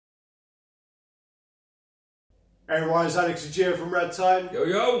Everyone, it's Alex and Gio from RaddTitan. Yo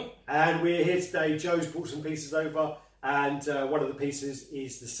yo! And we're here today. Joe's brought some pieces over, and one of the pieces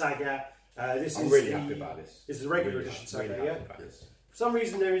is the Sagat. I'm really happy about this. This is the regular edition Sagat, yeah? For some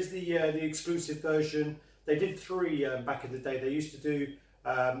reason there is the exclusive version. They did three back in the day. They used to do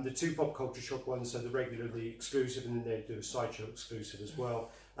the two Pop Culture Shock ones, so the regular, the exclusive, and then they'd do a Sideshow exclusive as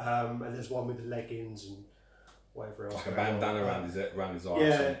well. And there's one with the leggings and whatever else. Like a bandana around his arm.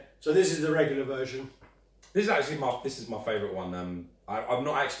 Yeah, so this is the regular version. This is actually my favourite one. I'm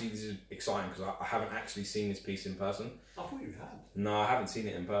not actually. This is exciting because I haven't actually seen this piece in person. I thought you had. No, I haven't seen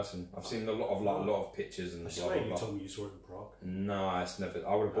it in person. I've seen a lot of pictures and blah, blah, blah. You told me you saw it in Prague. No, it's never.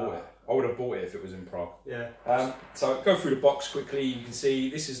 I would have bought it. I would have bought it if it was in Prague. Yeah. So go through the box quickly. You can see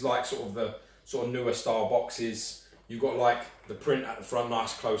this is like sort of the newer style boxes. You've got like the print at the front,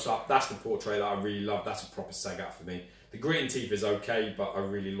 nice close up. That's the portrait that I really love. That's a proper Sagat for me. The grit and teeth is okay, but I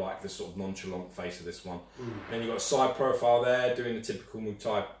really like the sort of nonchalant face of this one. Then you've got a side profile there, doing the typical Muay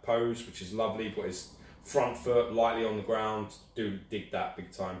Thai pose, which is lovely. Put his front foot lightly on the ground. Do dig that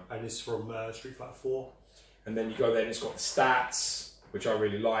big time. And it's from Street Fighter 4. And then you go there and it's got the stats, which I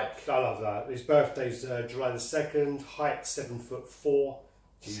really like. I love that. His birthday's July the 2nd. Height 7'4".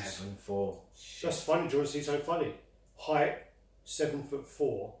 7'4". That's funny. Do you want to see something funny? Height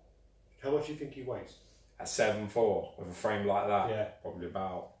 7'4". How much do you think he weighs? At 7'4", with a frame like that, yeah, probably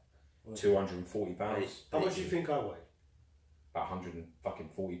about 240 pounds. How much do you think I weigh? About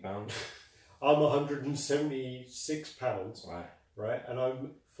 140 pounds. I'm 176 pounds, right? And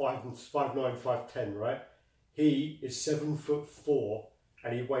I'm 5'9", 5'10", right? He is 7'4",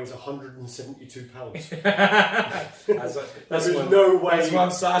 and he weighs 172 pounds. There's no way. That's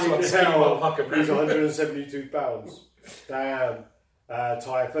one size. He's 172 pounds. Damn.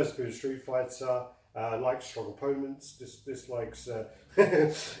 Ty, first bit of Street Fighter. Likes strong opponents. Dislikes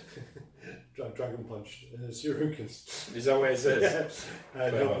Dragon Punch. Suryukens. Is that what it says? Yeah.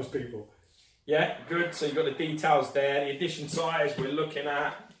 Helpless people. Yeah, good. So you've got the details there. The edition size we're looking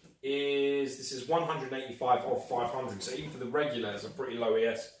at this is 185 of 500. So even for the regular, it's a pretty low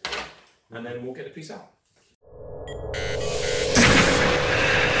ES. And then we'll get the piece out.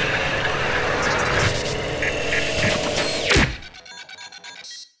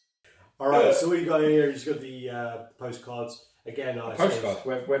 Alright, so what you got here is you've got the postcards. Again, postcards?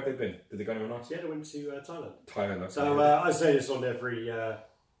 Where have they been? Did they go anywhere nice? Yeah, they went to Thailand. Thailand, okay. So I say this on every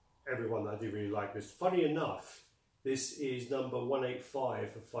one that I do really like this. Funny enough, this is number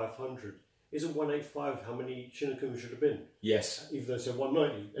 185 of 500. Isn't 185 how many Shinokuma should have been? Yes. Even though it said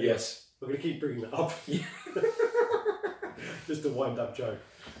 190. Anyway, yes. We're going to keep bringing that up. Just a wind-up joke.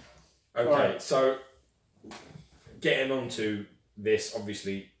 Okay, right. So getting on to this,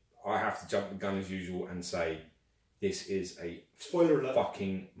 obviously, I have to jump the gun as usual and say this is a spoiler alert,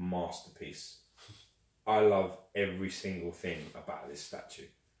 fucking masterpiece. I love every single thing about this statue.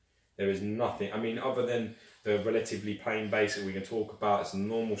 There is nothing, I mean, other than the relatively plain base that we can talk about. It's a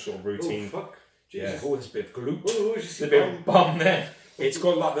normal sort of routine. Oh, fuck. Yeah, oh, there's a bit of glue. Oh, there's a bit of bum there. It's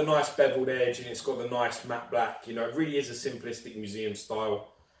got like the nice beveled edge and it's got the nice matte black. You know, it really is a simplistic museum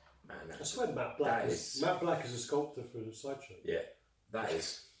style. Man, I swear Matt Black is a sculptor for the Sideshow. Yeah, that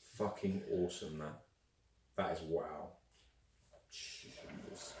is fucking awesome, man. That is wow.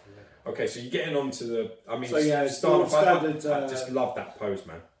 Jesus. Okay, so you're getting on to the... I mean, so yeah, I just love that pose,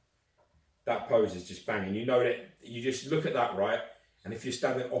 man. That pose is just banging. You know that... You just look at that, right? And if you're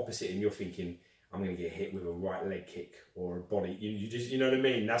standing opposite and you're thinking, I'm going to get hit with a right leg kick or a body... You know what I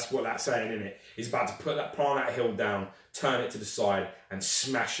mean? That's what that's saying, isn't it? He's about to put that palm out hill down, turn it to the side and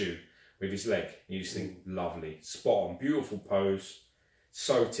smash you with his leg. And you just think, lovely. Spot on. Beautiful pose.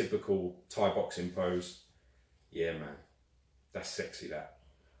 So typical Thai boxing pose. Yeah, man. That's sexy, that.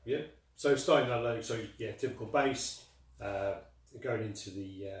 Yeah. So starting that low, so yeah, typical base. Going into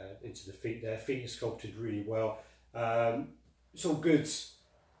the feet there. Feet are sculpted really well. It's all good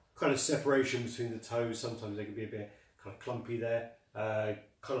kind of separation between the toes. Sometimes they can be a bit kind of clumpy there.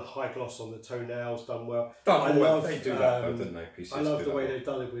 Kind of high gloss on the toenails, done well. Done well. They do that though, don't they? PCS I love the way they've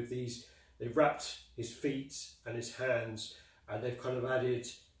done it with these. They've wrapped his feet and his hands, and they've kind of added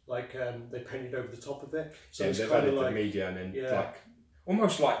like they painted over the top of it. So yeah, it's they've kind added of like the media and then like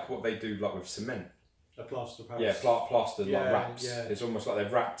almost like what they do like with cement. A plaster of Paris. Yeah, plaster like wraps. Yeah. It's almost like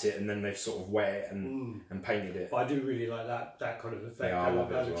they've wrapped it and then they've sort of wet it and painted it. But I do really like that kind of effect. Yeah, I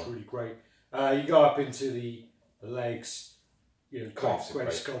love it that as looks well. really great. You go up into the legs. You know, great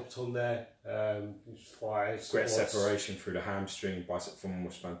sculpt on there. Thighs, great separation through the hamstring. Bicep form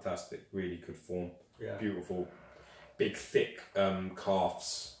was fantastic. Really good form. Yeah. Beautiful. Big, thick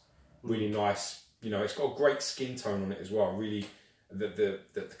calves. Really nice. You know, it's got a great skin tone on it as well. Really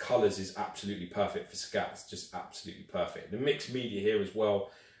The colours is absolutely perfect for Sagat. It's just absolutely perfect. The mixed media here as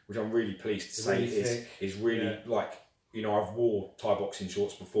well, which I'm really pleased to say is really like, you know, I've wore Thai boxing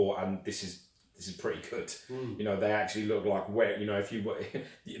shorts before, and this is pretty good. You know, they actually look like you know, if you were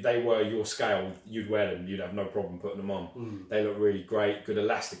they were your scale, you'd wear them, you'd have no problem putting them on. They look really great. Good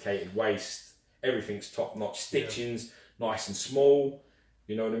elasticated waist, everything's top notch. Stitchings nice and small,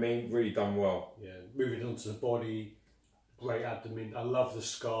 you know what I mean, really done well. Moving on to the body, great abdomen. I love the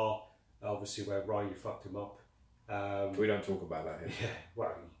scar, obviously where Ryu fucked him up. We don't talk about that here.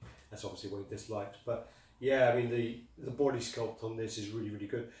 Well, that's obviously what he disliked, but yeah, I mean the body sculpt on this is really, really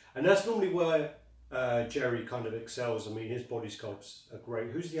good, and that's normally where Jerry kind of excels. I mean, his body sculpts are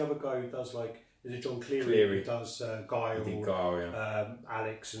great. Who's the other guy who does, like, is it John Cleary who does Guile,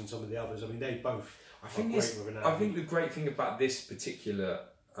 Alex, and some of the others? I mean, they both. I think the great thing about this particular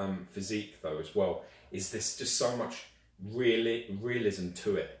physique though as well is there's just so much realism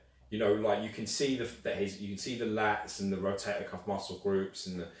to it. You know, like you can see you can see the lats and the rotator cuff muscle groups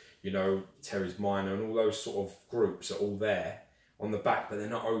and the, you know, teres minor and all those sort of groups are all there on the back, but they're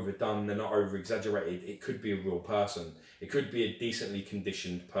not overdone, they're not over exaggerated. It could be a real person. It could be a decently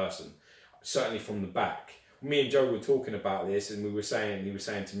conditioned person. Certainly from the back. Me and Joe were talking about this, and he was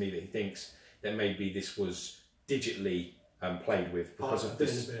saying to me that he thinks that maybe this was digitally played with because of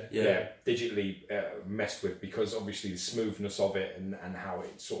this, digitally messed with, because obviously the smoothness of it and how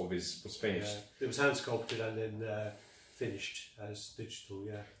it sort of was finished. It was hand sculpted and then finished as digital.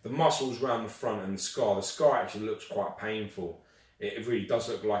 The muscles around the front and the scar actually looks quite painful. It really does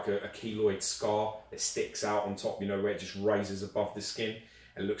look like a keloid scar. It sticks out on top, you know, where it just raises above the skin.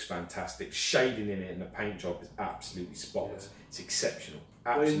 It looks fantastic. Shading in it and the paint job is absolutely spotless. It's exceptional.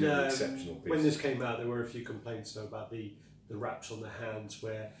 Absolutely exceptional piece. When this came out, there were a few complaints though about the wraps on the hands,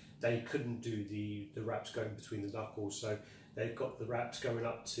 where they couldn't do the wraps going between the knuckles, so they've got the wraps going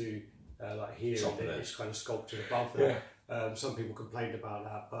up to like here, and it's kind of sculpted above there. Some people complained about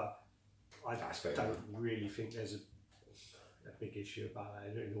that, but I don't really think there's a big issue about that.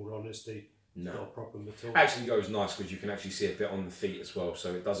 In all honesty, no, not a problem at all. Actually goes nice because you can actually see a bit on the feet as well,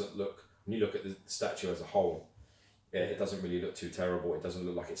 so it doesn't look, when you look at the statue as a whole, it doesn't really look too terrible. It doesn't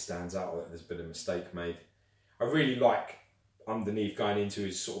look like it stands out, or that there's been a mistake made. I really like underneath, going into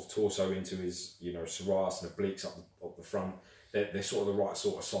his sort of torso, into his, you know, serratus and obliques up the front. They're sort of the right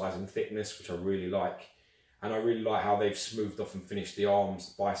sort of size and thickness, which I really like. And I really like how they've smoothed off and finished the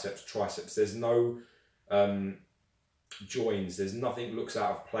arms, biceps, triceps. There's no joins. There's nothing looks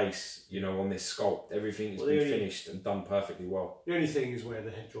out of place, you know, on this sculpt. Everything has been finished and done perfectly well. The only thing is where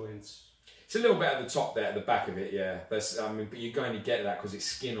the head joins. It's a little bit at the top there, at the back of it, yeah. That's, I mean, but you're going to get that because it's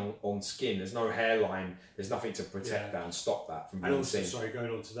skin on skin. There's no hairline. There's nothing to protect that and stop that from being seen. Sorry,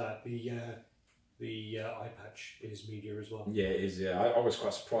 going on to that, the eye patch is media as well. Yeah, it is. Yeah, I was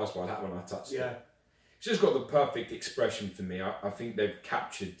quite surprised by that when I touched it. It's just got the perfect expression for me. I think they've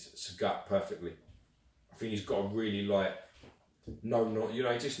captured Sagat perfectly. I think he's got a really you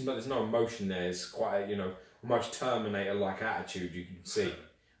know, just there's no emotion there. It's quite a, you know, almost Terminator-like attitude you can see.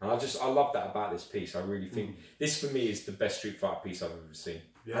 And I love that about this piece. I really think this for me is the best Street Fighter piece I've ever seen.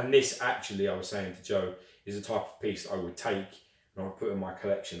 And this actually, I was saying to Joe, is the type of piece I would take and I would put in my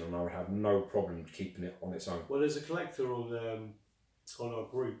collection, and I would have no problem keeping it on its own. Well, there's a collector on our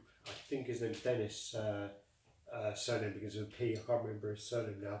group. I think his name's Dennis. Surname begins with P. I can't remember his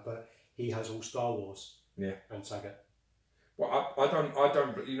surname now, but he has all Star Wars. And Sagat. Well, I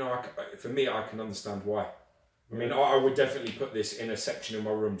don't. You know, for me, I can understand why. I mean, I would definitely put this in a section in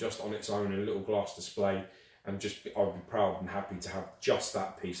my room just on its own, in a little glass display, and I'd be proud and happy to have just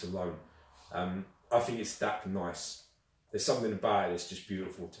that piece alone. I think it's that nice. There's something about it that's just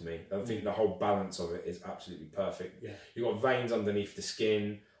beautiful to me. I think the whole balance of it is absolutely perfect. You've got veins underneath the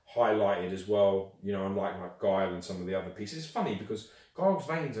skin, highlighted as well, you know, unlike like Guile and some of the other pieces. It's funny because Guile's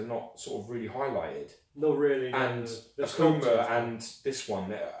veins are not sort of really highlighted. Not really. And Akuma and this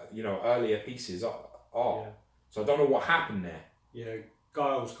one, you know, earlier pieces are. So I don't know what happened there. Yeah,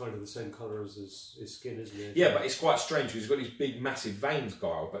 Guile's kind of the same colour as his skin, isn't it? Yeah, but it's quite strange because he's got these big, massive veins,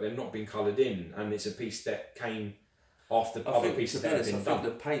 Guile, but they're not being coloured in, and it's a piece that came after other pieces that have been done. I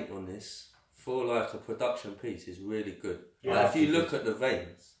think the paint on this, for like a production piece, is really good. Like if you look at the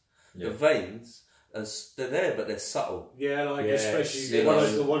veins, they're there, but they're subtle. Yeah, like especially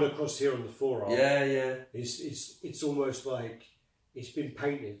the one across here on the forearm. Yeah. It's almost like it's been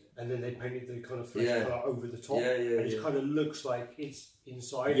painted, and then they painted the kind of flesh colour over the top, and it kind of looks like it's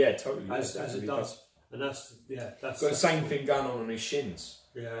inside. Yeah, totally. As it does, and that's got the same thing going on his shins.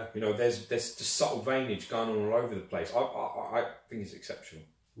 Yeah, you know, there's just subtle veinage going on all over the place. I think it's exceptional.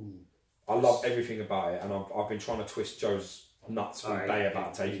 I love everything about it, and I've been trying to twist Joe's nuts all day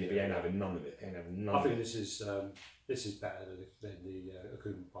about taking it, but he ain't having none of it. I think this is better than the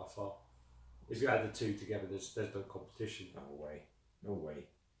Akuma by far. If you add the two together, there's no competition. No way.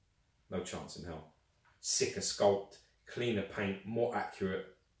 No chance in hell. Sicker sculpt, cleaner paint, more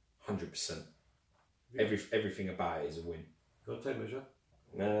accurate, 100%. Yeah. Everything about it is a win. Got a tape measure?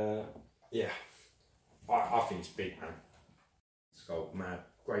 Yeah. I think it's big, man. Sculpt, mad,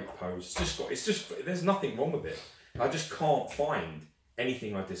 great pose. It's just there's nothing wrong with it. I just can't find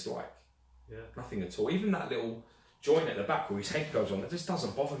anything I dislike. Yeah. Nothing at all. Even that little joint at the back where his head goes on, it just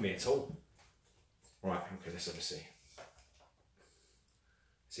doesn't bother me at all. Right, okay, let's have a see.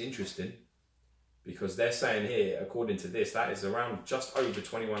 It's interesting because they're saying here, according to this, that is around just over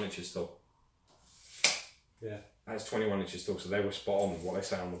 21 inches tall. Yeah. That's 21 inches tall, so they were spot on with what they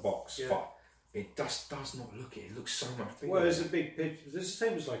say on the box. Yeah. But it does not look it. It looks so much bigger. Well, there's a big picture. This is the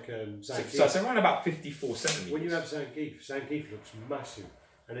same as like Zangief. So it's around about 54 centimetres. When you have Zangief looks massive.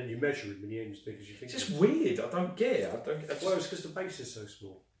 And then you measure him and he ain't as big as you think. It's just weird. I don't get it. Well, it's because the base is so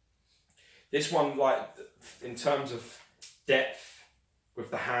small. This one, like, in terms of depth, with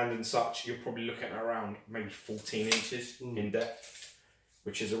the hand and such, you're probably looking at around maybe 14 inches in depth,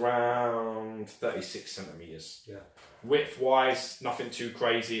 which is around 36 centimetres. Yeah. Width-wise, nothing too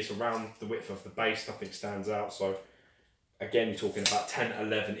crazy. It's around the width of the base. Nothing stands out. So, again, you're talking about 10,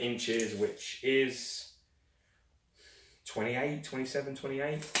 11 inches, which is 28, 27,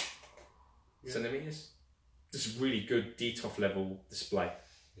 28 centimetres. This is really good DTOF level display.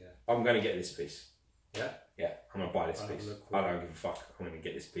 Yeah. I'm going to get this piece. Yeah? Yeah, I'm going to buy this piece. I don't give a fuck. I'm going to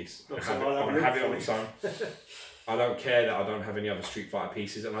get this piece. I'm going to have it on its own. I don't care that I don't have any other Street Fighter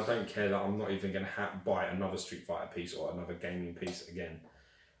pieces, and I don't care that I'm not even going to buy another Street Fighter piece or another gaming piece again.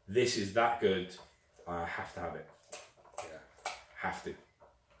 This is that good. I have to have it. Yeah. Have to.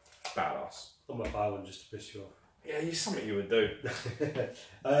 Badass. I might buy one just to piss you off. Yeah, it's something you would do. Do you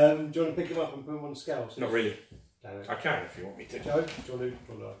want to pick him up and put him on the scales? Not really. I can if you want me to. Joe, do you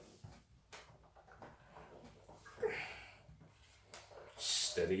want to?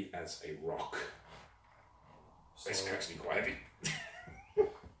 Steady as a rock. It's actually quite heavy.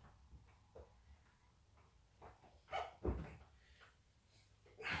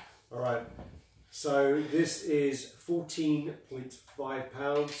 Alright, so this is 14.5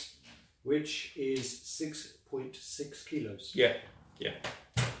 pounds, which is 6.6 kilos. Yeah.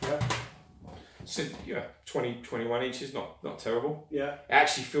 So, 21 inches, not terrible. Yeah. It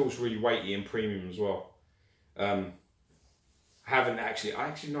actually feels really weighty and premium as well. I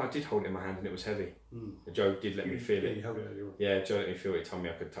did hold it in my hand and it was heavy. Joe did let me feel it. You held it earlier on. Yeah, Joe let me feel it. He told me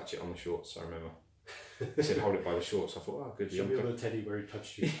I could touch it on the shorts, I remember. He said hold it by the shorts. I thought, oh, good. Show me on the teddy where he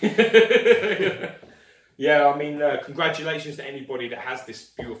touched you. Yeah, I mean, congratulations to anybody that has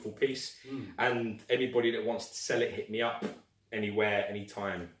this beautiful piece, and anybody that wants to sell it, hit me up anywhere,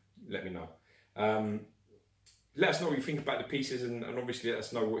 anytime. Let me know. Let us know what you think about the pieces, and obviously let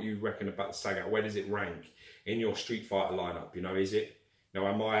us know what you reckon about the Sagat. Where does it rank in your Street Fighter lineup? You know, is it? You know,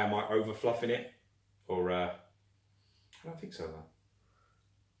 am I over fluffing it, or I don't think so though.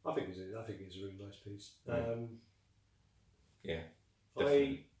 I think it's a really nice piece. Yeah.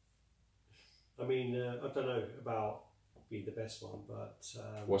 Definitely. I mean, I don't know about being the best one, but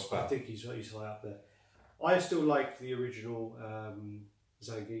I think he's high up there. I still like the original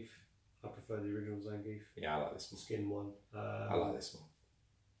Zangief. I prefer the original Zangief. Yeah, I like this one. Skin one. I like this one.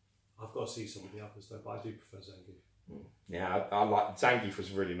 I've got to see some of the others though, but I do prefer Zangief. Yeah, I like Zangief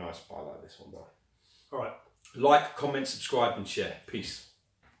was really nice, but I like this one though. All right. Like, comment, subscribe, and share. Peace.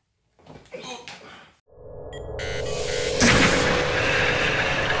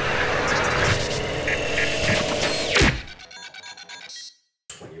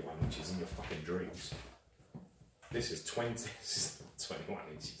 21 inches in your fucking dreams. This is 21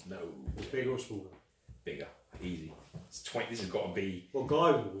 inches. No. It's big or smaller? Bigger. Easy. It's 20. This has got to be. Well,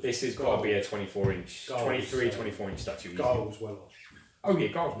 Guy. This has got to be a 24 inch. 24 inch statue. Guy was well off. Oh yeah,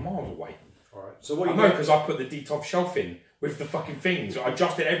 Guy was miles away. Alright. So what? I know because I put the DTOF shelf in with the fucking things. I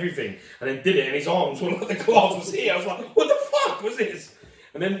adjusted everything and then did it, and his arms were like the glass was here. I was like, what the fuck was this?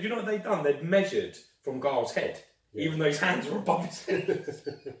 And then you know what they'd done? They'd measured from Gule's head, even though his hands were above his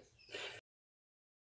head.